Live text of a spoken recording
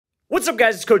What's up,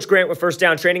 guys? It's Coach Grant with First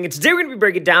Down Training, and today we're going to be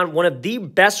breaking down one of the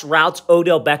best routes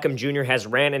Odell Beckham Jr. has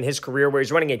ran in his career, where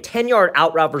he's running a 10-yard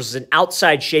out route versus an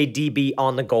outside shade DB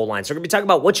on the goal line. So we're going to be talking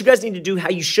about what you guys need to do, how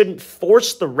you shouldn't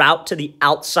force the route to the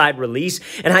outside release,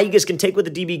 and how you guys can take what the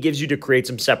DB gives you to create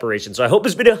some separation. So I hope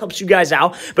this video helps you guys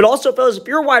out. But also, fellas, if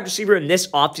you're a wide receiver in this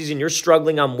offseason, you're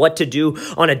struggling on what to do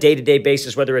on a day-to-day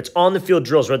basis, whether it's on the field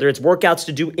drills, whether it's workouts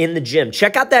to do in the gym,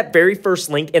 check out that very first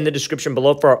link in the description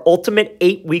below for our ultimate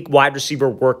 8-week wide receiver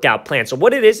workout plan. So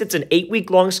what it is, it's an 8-week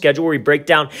long schedule where we break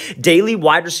down daily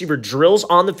wide receiver drills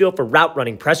on the field for route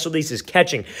running, press releases,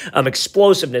 catching,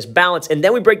 explosiveness, balance, and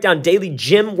then we break down daily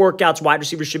gym workouts wide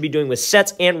receivers should be doing with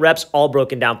sets and reps all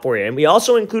broken down for you. And we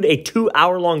also include a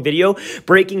 2-hour-long video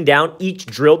breaking down each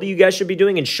drill that you guys should be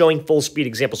doing and showing full speed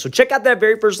examples. So check out that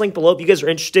very first link below if you guys are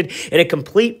interested in a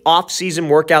complete off-season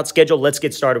workout schedule. Let's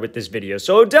get started with this video.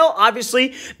 So Odell,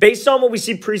 obviously, based on what we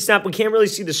see pre-snap, we can't really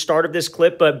see the start of this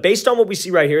clip, but based on what we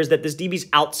see right here is that this DB's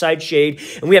outside shade,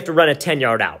 and we have to run a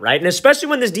 10-yard out, right? And especially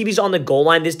when this DB's on the goal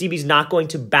line, this DB's not going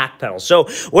to backpedal. So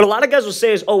what a lot of guys will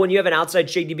say is, oh, when you have an outside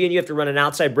shade DB and you have to run an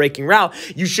outside breaking route,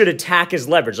 you should attack his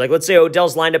leverage. Like, let's say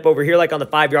Odell's lined up over here, like on the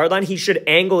 5-yard line, he should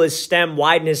angle his stem,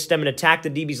 widen his stem, and attack the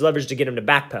DB's leverage to get him to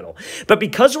backpedal. But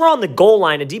because we're on the goal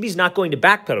line, a DB's not going to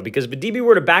backpedal, because if a DB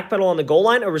were to backpedal on the goal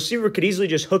line, a receiver could easily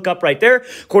just hook up right there,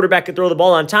 quarterback could throw the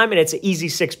ball on time, and it's an easy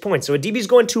 6 points. So a DB's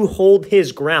going to hold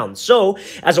his ground. So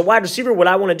as a wide receiver, what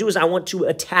I want to do is I want to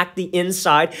attack the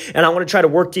inside, and I want to try to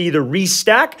work to either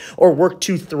restack or work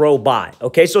to throw by.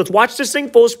 Okay, so let's watch this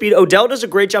thing full speed. Odell does a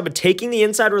great job of taking the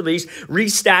inside release,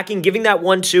 restacking, giving that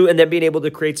 1-2, and then being able to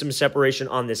create some separation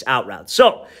on this out route.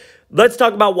 So let's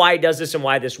talk about why he does this and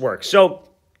why this works. So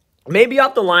maybe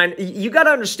off the line, you got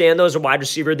to understand, though, as a wide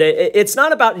receiver, that it's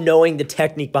not about knowing the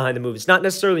technique behind the move. It's not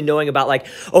necessarily knowing about, like,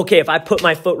 okay, if I put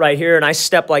my foot right here and I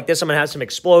step like this, I'm going to have some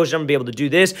explosion. I'm going to be able to do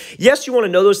this. Yes, you want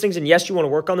to know those things, and yes, you want to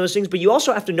work on those things, but you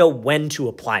also have to know when to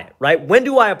apply it, right? When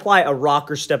do I apply a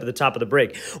rocker step at the top of the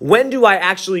break? When do I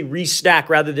actually restack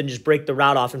rather than just break the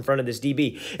route off in front of this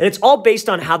DB? And it's all based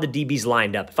on how the DB's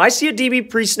lined up. If I see a DB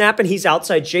pre-snap and he's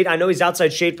outside shade, I know he's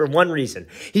outside shade for one reason.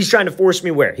 He's trying to force me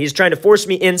where? He's trying to force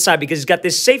me inside, because he's got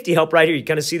this safety help right here. You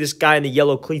kind of see this guy in the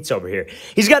yellow cleats over here.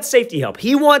 He's got safety help.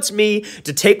 He wants me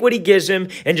to take what he gives him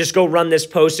and just go run this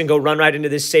post and go run right into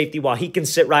this safety while he can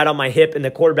sit right on my hip and the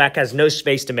quarterback has no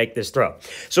space to make this throw.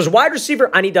 So as a wide receiver,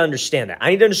 I need to understand that.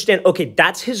 I need to understand, okay,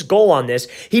 that's his goal on this.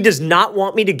 He does not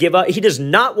want me to give up. He does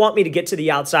not want me to get to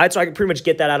the outside, so I can pretty much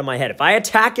get that out of my head. If I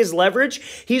attack his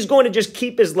leverage, he's going to just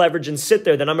keep his leverage and sit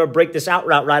there. Then I'm going to break this out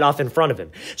route right off in front of him.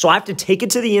 So I have to take it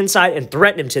to the inside and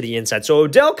threaten him to the inside. So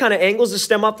Odell kind of angles the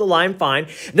stem off the line fine.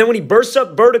 And then when he bursts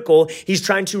up vertical, he's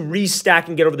trying to restack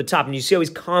and get over the top. And you see how he's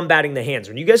combating the hands.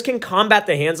 When you guys can combat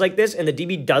the hands like this and the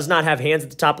DB does not have hands at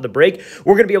the top of the break,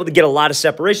 we're going to be able to get a lot of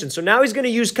separation. So now he's going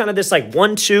to use kind of this like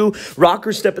 1-2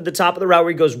 rocker step at the top of the route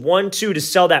where he goes 1-2 to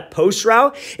sell that post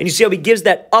route. And you see how he gives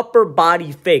that upper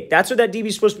body fake. That's what that DB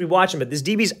is supposed to be watching. But this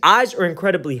DB's eyes are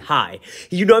incredibly high.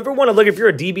 You never want to look, if you're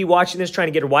a DB watching this trying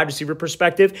to get a wide receiver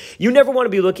perspective, you never want to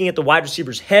be looking at the wide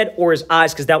receiver's head or his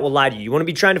eyes, because that will lie to you. You want to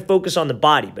be trying to focus on the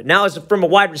body. But now, from a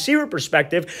wide receiver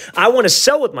perspective, I want to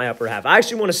sell with my upper half. I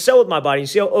actually want to sell with my body. You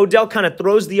see how Odell kind of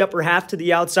throws the upper half to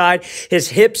the outside. His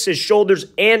hips, his shoulders,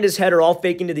 and his head are all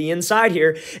faking to the inside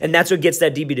here, and that's what gets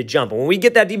that DB to jump. And when we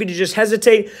get that DB to just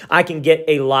hesitate, I can get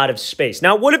a lot of space.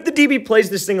 Now, what if the DB plays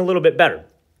this thing a little bit better?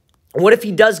 What if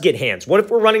he does get hands? What if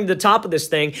we're running to the top of this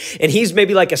thing and he's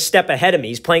maybe like a step ahead of me?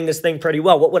 He's playing this thing pretty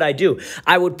well. What would I do?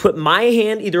 I would put my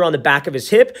hand either on the back of his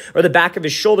hip or the back of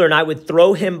his shoulder, and I would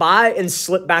throw him by and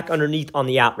slip back underneath on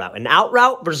the out route. An out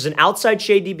route versus an outside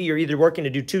shade DB, you're either working to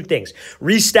do two things: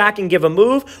 restack and give a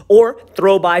move, or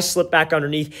throw by, slip back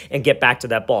underneath, and get back to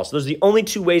that ball. So those are the only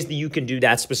two ways that you can do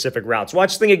that specific route. So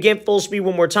watch this thing again, full speed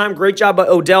one more time. Great job by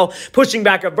Odell, pushing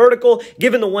back up vertical,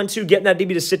 giving the 1-2, getting that DB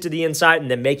to sit to the inside, and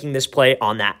then making this play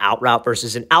on that out route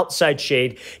versus an outside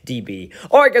shade DB.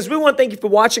 All right, guys, we want to thank you for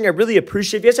watching. I really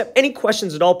appreciate it. If you guys have any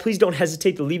questions at all, please don't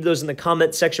hesitate to leave those in the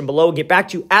comment section below. I'll get back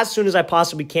to you as soon as I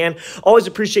possibly can. Always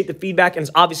appreciate the feedback, and it's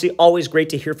obviously always great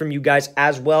to hear from you guys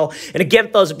as well. And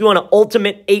again, fellas, if you want an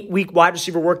ultimate 8-week wide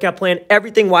receiver workout plan,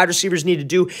 everything wide receivers need to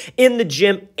do in the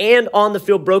gym and on the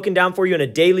field broken down for you in a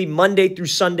daily Monday through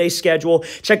Sunday schedule,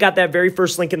 check out that very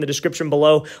first link in the description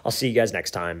below. I'll see you guys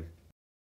next time.